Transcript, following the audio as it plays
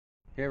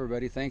Hey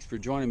everybody, thanks for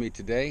joining me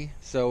today.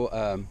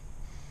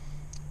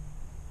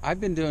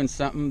 I've been doing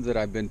something that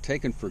I've been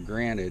taking for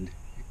granted,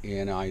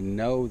 and I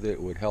know that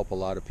it would help a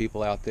lot of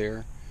people out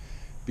there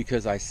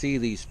because I see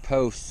these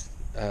posts,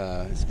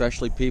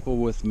 especially people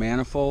with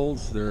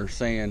manifolds. They're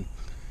saying,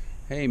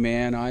 hey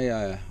man,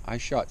 I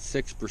shot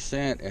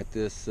 6% at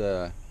this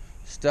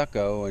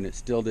stucco and it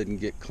still didn't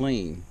get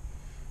clean.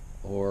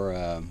 Or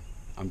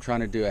I'm trying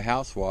to do a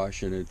house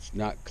wash and it's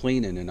not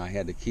cleaning and I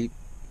had to keep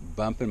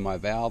bumping my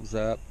valves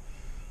up.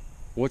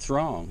 What's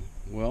wrong?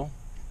 Well,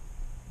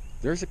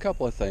 there's a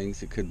couple of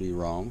things that could be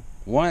wrong.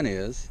 One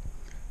is,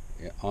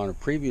 on a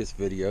previous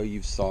video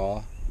you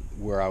saw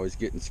where I was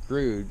getting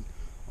screwed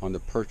on the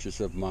purchase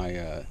of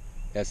my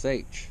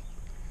SH.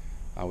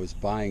 I was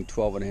buying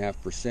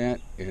 12.5%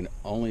 and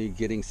only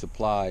getting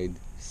supplied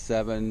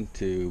 7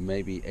 to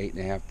maybe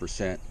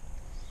 8.5%.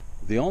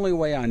 The only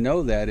way I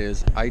know that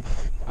is I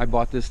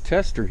bought this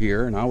tester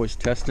here and I was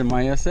testing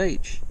my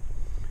SH.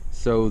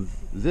 So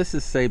this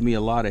has saved me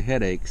a lot of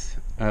headaches.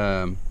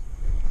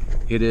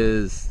 It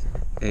is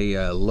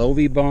a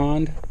Lovey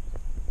Bond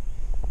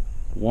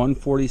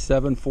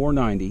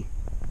 147-490.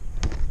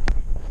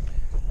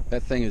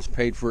 That thing has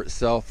paid for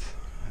itself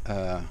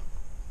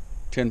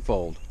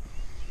tenfold.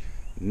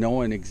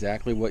 Knowing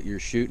exactly what you're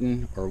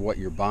shooting or what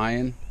you're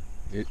buying,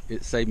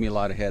 it saved me a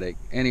lot of headache.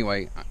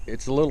 Anyway,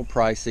 it's a little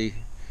pricey.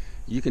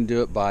 You can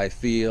do it by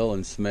feel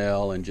and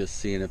smell and just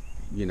seeing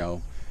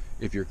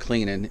if you're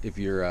cleaning, if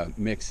your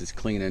mix is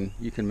cleaning.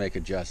 You can make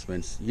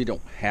adjustments. You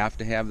don't have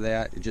to have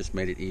that. It just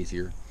made it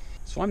easier.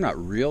 So I'm not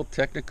real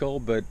technical,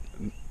 but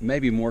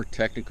maybe more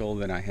technical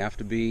than I have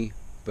to be.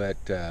 But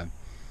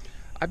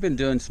I've been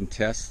doing some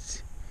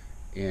tests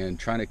and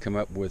trying to come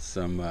up with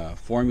some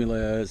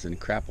formulas and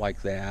crap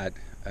like that.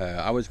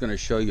 I was going to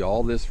show you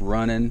all this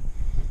running.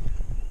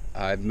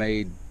 I've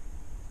made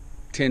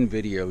 10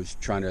 videos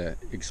trying to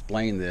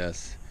explain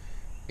this,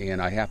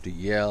 and I have to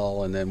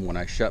yell, and then when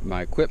I shut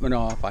my equipment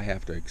off I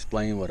have to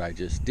explain what I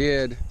just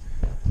did.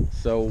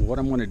 So what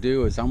I'm going to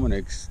do is I'm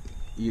going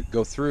to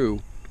go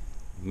through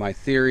my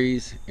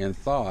theories and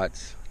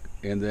thoughts,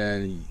 and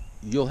then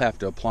you'll have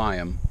to apply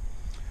them.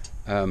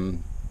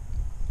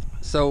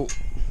 So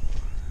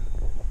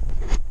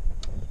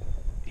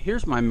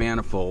here's my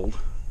manifold.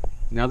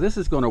 Now this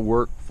is going to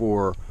work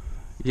for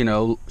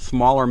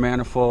smaller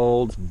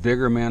manifolds,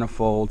 bigger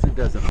manifolds. It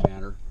doesn't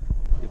matter.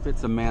 If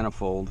it's a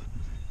manifold,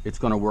 it's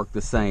going to work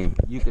the same.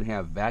 You can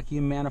have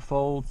vacuum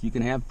manifolds, you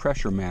can have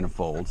pressure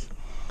manifolds.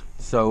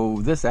 So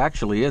this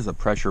actually is a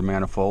pressure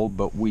manifold,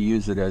 but we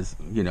use it as,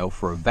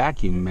 for a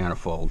vacuum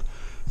manifold.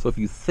 So if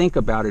you think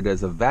about it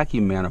as a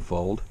vacuum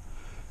manifold,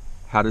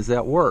 how does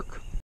that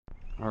work?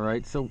 All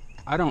right, so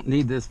I don't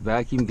need this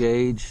vacuum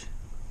gauge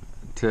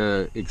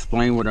to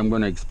explain what I'm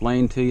going to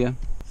explain to you.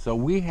 So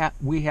we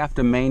have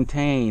to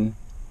maintain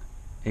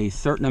a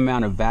certain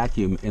amount of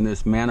vacuum in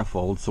this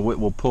manifold so it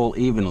will pull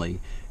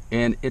evenly.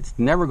 And it's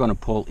never going to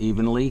pull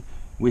evenly.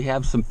 We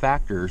have some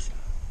factors.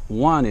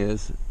 One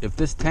is, if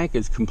this tank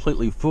is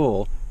completely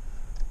full,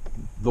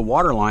 the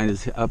water line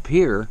is up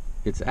here.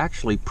 It's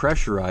actually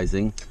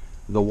pressurizing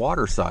the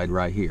water side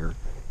right here.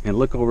 And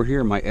look over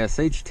here, my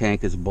SH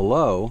tank is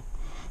below,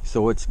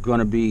 so it's going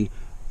to be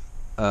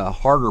a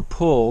harder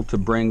pull to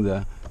bring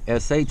the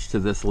SH to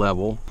this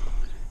level.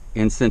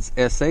 And since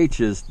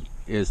SH is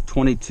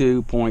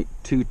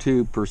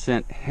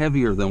 22.22%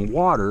 heavier than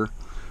water,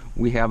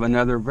 we have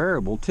another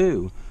variable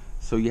too.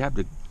 So you have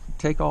to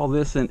take all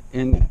this in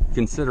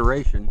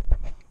consideration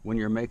when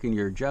you're making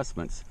your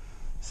adjustments.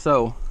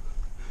 So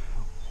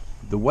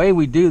the way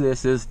we do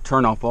this is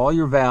turn off all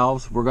your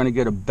valves. We're going to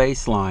get a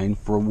baseline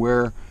for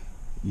where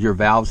your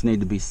valves need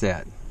to be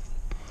set.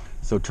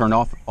 So turn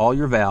off all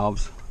your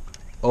valves,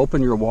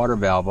 open your water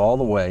valve all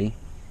the way,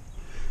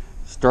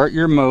 start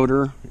your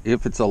motor.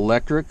 If it's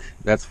electric,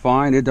 that's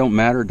fine, it don't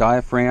matter.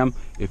 Diaphragm.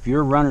 If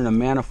you're running a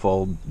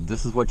manifold,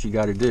 this is what you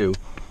got to do.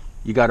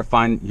 You got to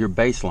find your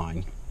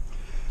baseline.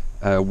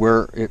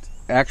 Where it's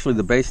actually,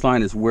 the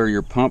baseline is where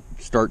your pump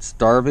starts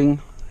starving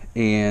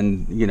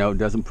and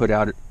doesn't put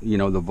out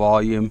the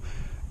volume,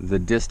 the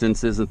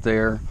distance isn't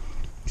there.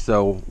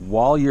 So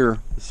while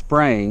you're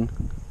spraying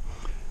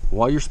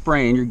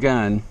your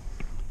gun,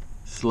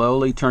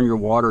 slowly turn your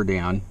water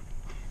down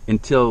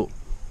until,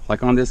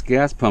 like on this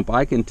gas pump,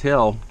 I can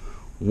tell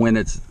when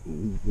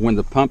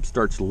the pump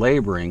starts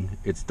laboring.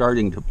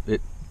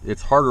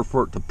 It's harder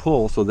for it to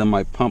pull, so then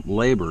my pump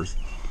labors.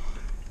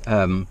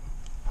 And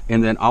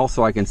then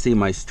also I can see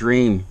my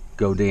stream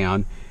go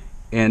down,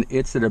 and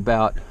it's at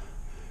about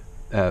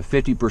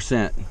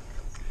 50%.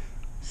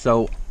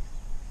 So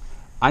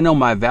I know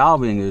my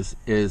valving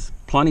is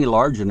plenty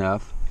large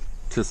enough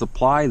to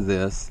supply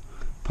this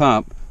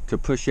pump to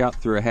push out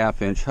through a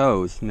 1/2 inch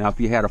hose. Now if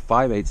you had a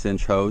 5/8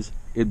 inch hose,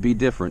 it'd be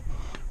different,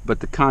 but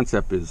the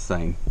concept is the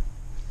same.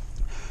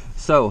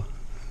 So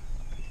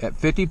at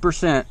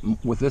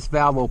 50%, with this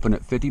valve open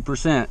at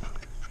 50%,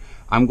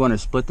 I'm going to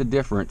split the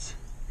difference,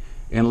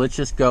 and let's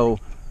just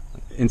go,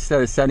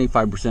 instead of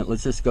 75%,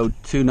 let's just go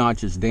 2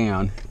 notches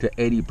down to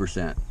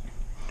 80%.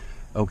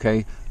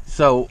 Okay,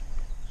 so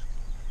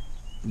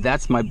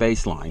that's my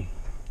baseline.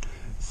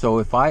 So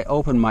if I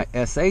open my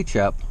SH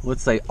up,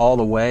 let's say all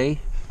the way,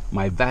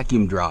 my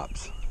vacuum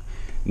drops.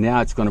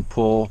 Now it's going to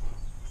pull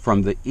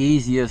from the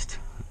easiest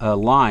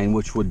line,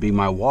 which would be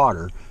my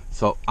water.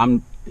 So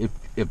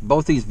if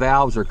both these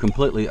valves are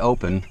completely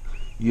open,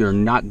 you're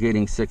not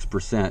getting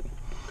 6%.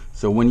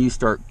 So when you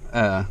start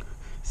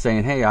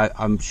saying, hey,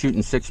 I'm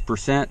shooting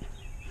 6%,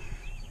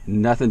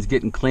 nothing's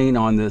getting clean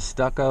on this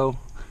stucco,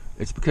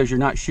 it's because you're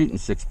not shooting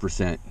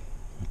 6%.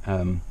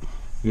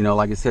 You know,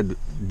 like I said,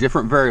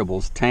 different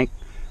variables, tank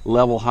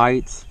level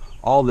heights,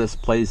 all this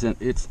plays in.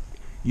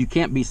 You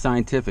can't be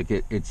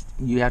scientific.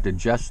 You have to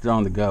adjust it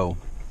on the go.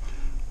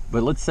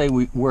 But let's say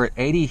we're at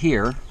 80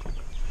 here,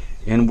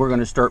 and we're going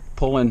to start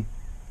pulling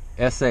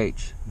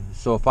SH.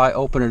 So if I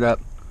open it up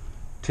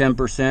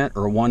 10%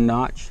 or 1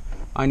 notch,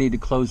 I need to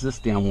close this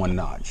down 1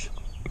 notch.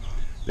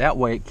 That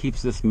way it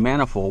keeps this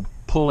manifold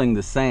pulling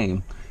the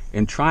same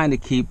and trying to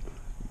keep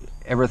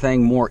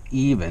everything more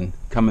even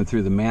coming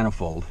through the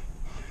manifold.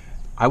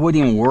 I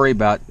wouldn't even worry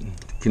about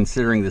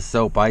considering the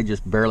soap. I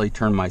just barely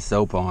turn my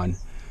soap on.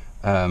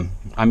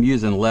 I'm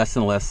using less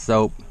and less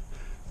soap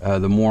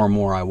the more and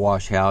more I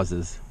wash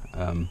houses.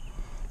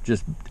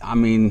 I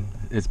mean,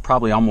 it's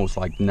probably almost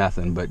like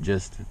nothing, but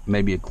just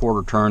maybe a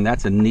quarter turn.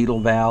 That's a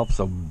needle valve,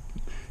 so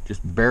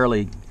just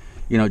barely,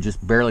 you know,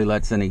 just barely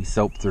lets any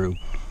soap through.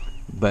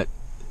 But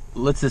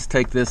let's just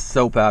take this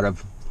soap out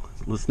of,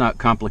 let's not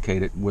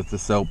complicate it with the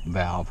soap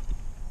valve.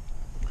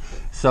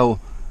 So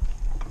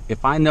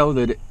if I know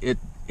that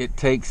it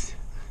takes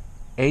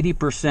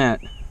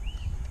 80%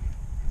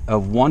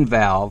 of one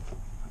valve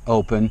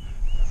open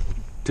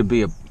to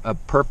be a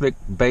perfect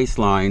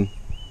baseline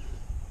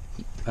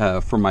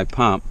for my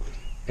pump,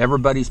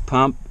 everybody's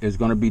pump is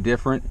going to be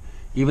different.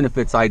 Even if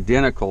it's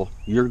identical,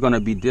 you're going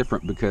to be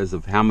different because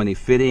of how many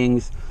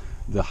fittings,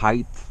 the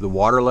height, the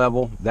water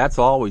level. That's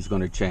always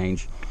going to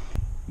change.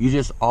 You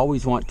just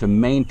always want to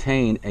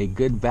maintain a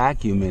good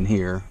vacuum in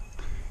here,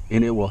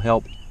 and it will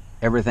help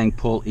everything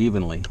pull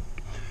evenly.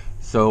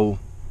 So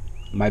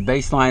my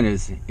baseline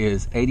is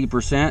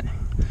 80%.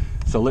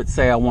 So let's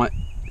say I want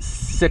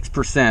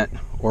 6%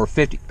 or a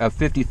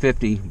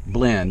 50-50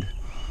 blend.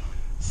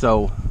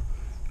 So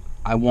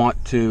I'm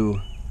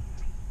working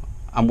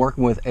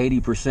with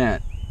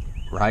 80%,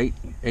 right?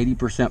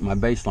 80% my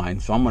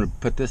baseline. So I'm going to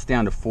put this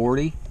down to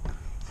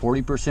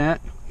 40%.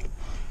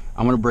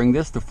 I'm going to bring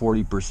this to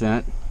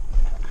 40%.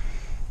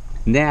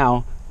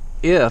 Now,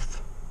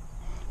 if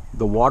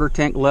the water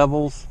tank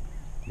levels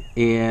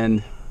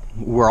and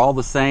we're all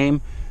the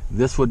same,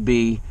 this would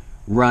be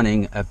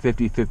running a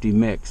 50-50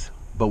 mix.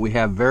 But we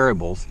have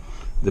variables.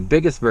 The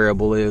biggest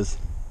variable is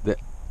that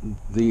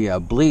the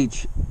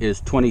bleach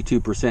is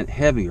 22%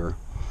 heavier.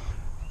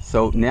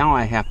 So now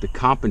I have to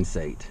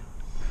compensate.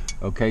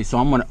 Okay, so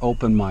I'm going to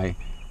open my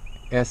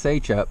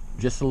SH up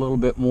just a little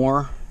bit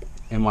more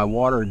and my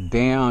water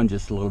down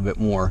just a little bit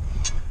more.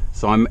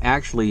 So I'm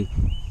actually,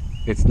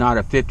 it's not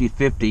a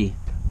 50-50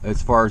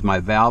 as far as my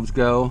valves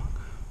go.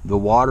 The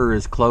water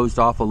is closed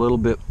off a little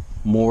bit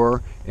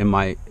more and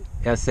my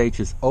SH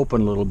is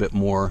open a little bit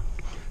more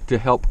to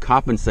help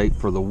compensate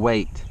for the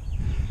weight.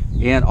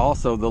 And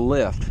also the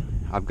lift.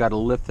 I've got to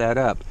lift that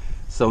up.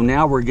 So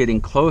now we're getting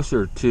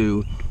closer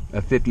to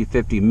a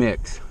 50-50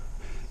 mix.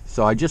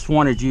 So I just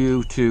wanted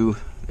you to,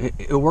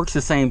 it works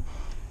the same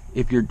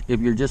if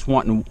you're just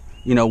wanting,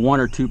 you know, 1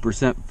 or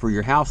 2% for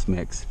your house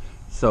mix.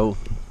 So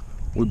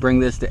we bring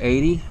this to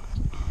 80.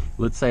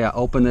 Let's say I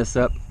open this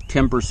up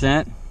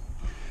 10%.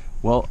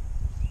 Well,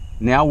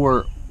 now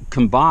we're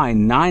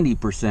combined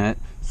 90%,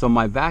 so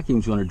my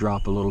vacuum's going to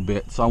drop a little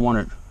bit. So I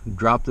want to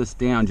drop this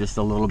down just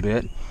a little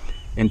bit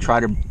and try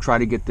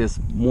to get this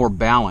more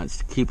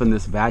balanced, keeping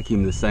this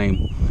vacuum the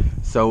same.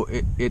 So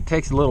it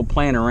takes a little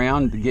playing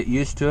around to get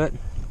used to it,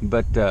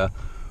 but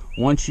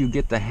once you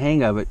get the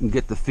hang of it and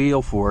get the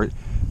feel for it,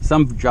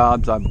 some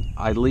jobs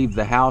I leave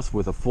the house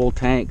with a full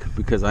tank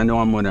because I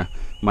know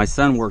my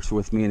son works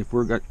with me, and if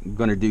we're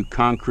going to do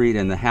concrete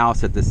in the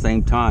house at the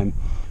same time,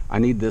 I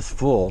need this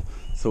full.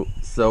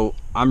 So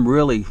I'm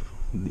really,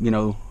 you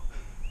know,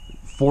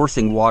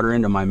 forcing water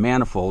into my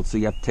manifold, so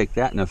you have to take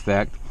that in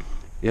effect.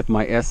 If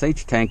my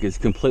SH tank is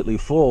completely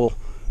full,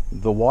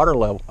 the water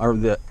level or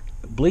the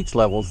bleach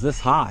level is this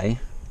high,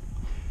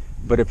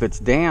 but if it's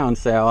down,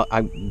 say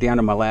I'm down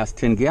to my last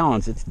 10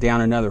 gallons, it's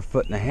down another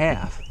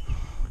 1.5 feet.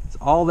 So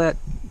all that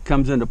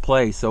comes into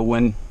play. So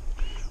when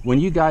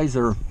you guys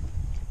are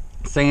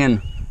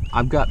saying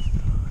I've got,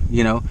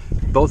 you know,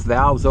 both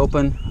valves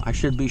open, I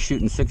should be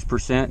shooting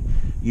 6%,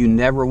 you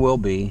never will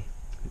be.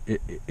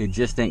 It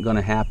just ain't going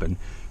to happen.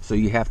 So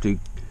you have to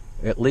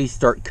at least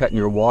start cutting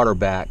your water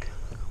back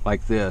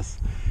like this.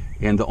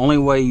 And the only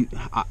way,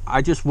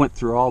 I just went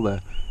through all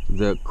the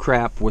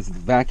crap with the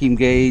vacuum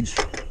gauge,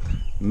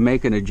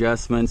 making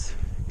adjustments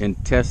and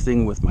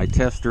testing with my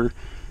tester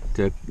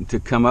to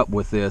come up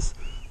with this.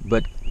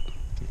 But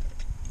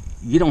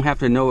you don't have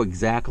to know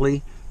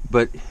exactly,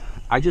 but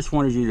I just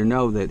wanted you to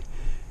know that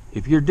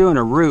if you're doing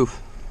a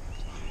roof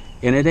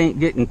and it ain't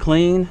getting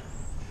clean,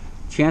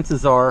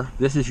 chances are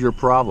this is your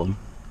problem.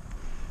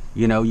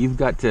 You know, you've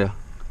got to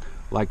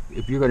Like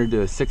if you're going to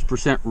do a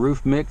 6%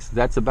 roof mix,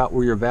 that's about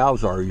where your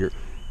valves are.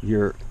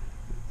 Your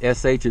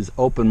SH is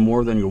open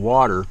more than your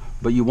water,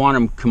 but you want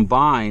them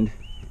combined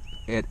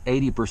at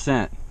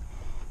 80%.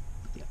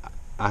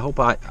 I hope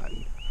I'm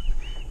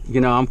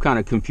kind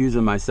of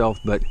confusing myself,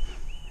 but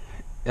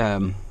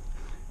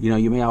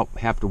you may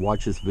have to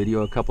watch this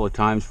video a couple of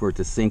times for it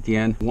to sink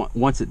in.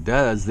 Once it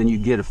does, then you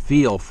get a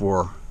feel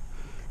for,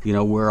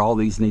 where all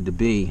these need to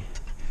be.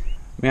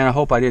 Man, I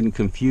hope I didn't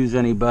confuse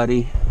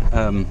anybody.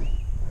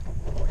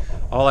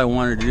 All I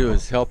wanted to do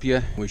is help you.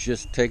 It was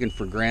just taken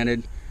for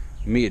granted,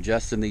 me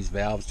adjusting these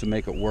valves to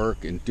make it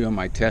work and doing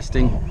my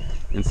testing.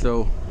 And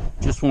so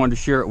just wanted to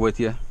share it with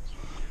you.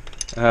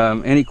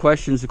 Any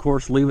questions, of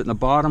course, leave it in the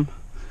bottom.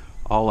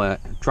 I'll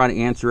try to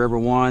answer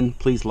everyone.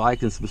 Please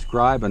like and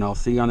subscribe, and I'll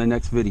see you on the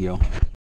next video.